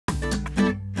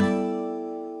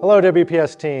Hello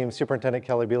WPS team, Superintendent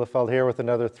Kelly Bielefeld here with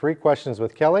another 3 questions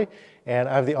with Kelly, and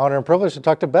I have the honor and privilege to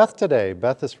talk to Beth today.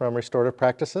 Beth is from Restorative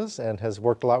Practices and has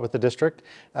worked a lot with the district.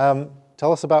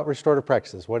 Tell us about Restorative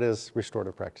Practices. What is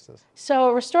Restorative Practices?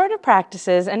 So Restorative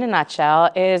Practices, in a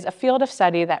nutshell, is a field of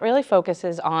study that really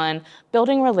focuses on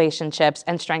building relationships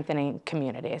and strengthening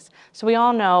communities. So we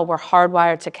all know we're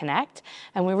hardwired to connect,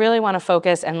 and we really want to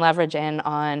focus and leverage in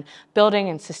on building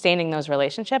and sustaining those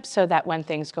relationships so that when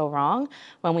things go wrong,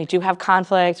 when we do have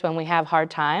conflict, when we have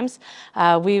hard times,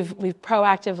 we've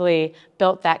proactively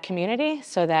built that community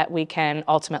so that we can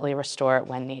ultimately restore it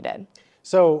when needed.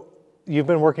 So you've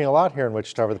been working a lot here in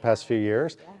Wichita over the past few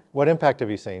years. Yeah. What impact have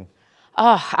you seen?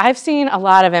 Oh, I've seen a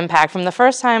lot of impact. From the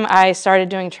first time I started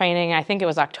doing training, I think it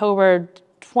was October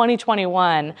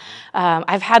 2021,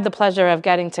 I've had the pleasure of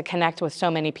getting to connect with so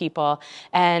many people,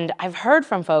 and I've heard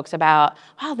from folks about,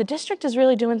 wow, the district is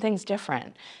really doing things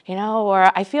different, you know, or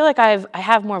I feel like I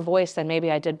have more voice than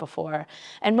maybe I did before.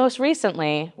 And most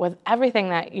recently, with everything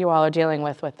that you all are dealing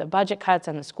with the budget cuts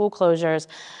and the school closures,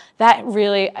 that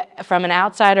really, from an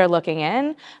outsider looking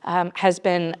in, has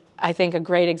been, I think, a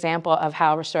great example of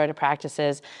how restorative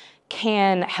practices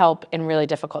can help in really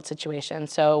difficult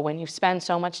situations. So when you spend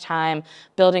so much time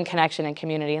building connection and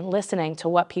community and listening to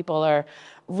what people are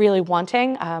really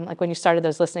wanting, like when you started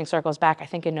those listening circles back, I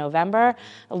think in November,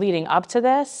 leading up to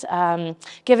this,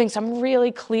 giving some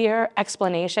really clear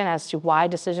explanation as to why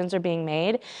decisions are being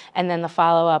made, and then the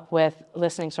follow-up with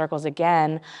listening circles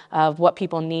again of what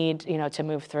people need, you know, to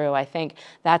move through. I think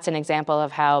that's an example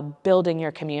of how building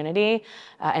your community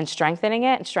and strengthening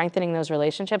it and strengthening those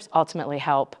relationships ultimately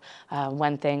help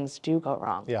when things do go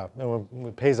wrong. Yeah, and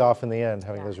it pays off in the end,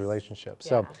 having those relationships.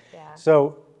 Yeah.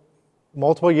 So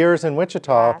multiple years in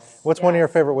Wichita. Yes, What's one of your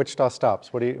favorite Wichita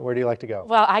stops? Where do you like to go?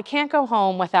 Well, I can't go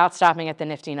home without stopping at the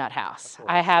Nifty Nut House.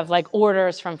 I have like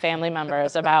orders from family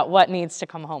members about what needs to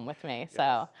come home with me.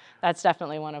 So that's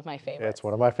definitely one of my favorites. It's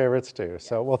one of my favorites too.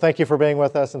 So, well, thank you for being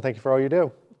with us and thank you for all you do.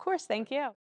 Of course, thank you.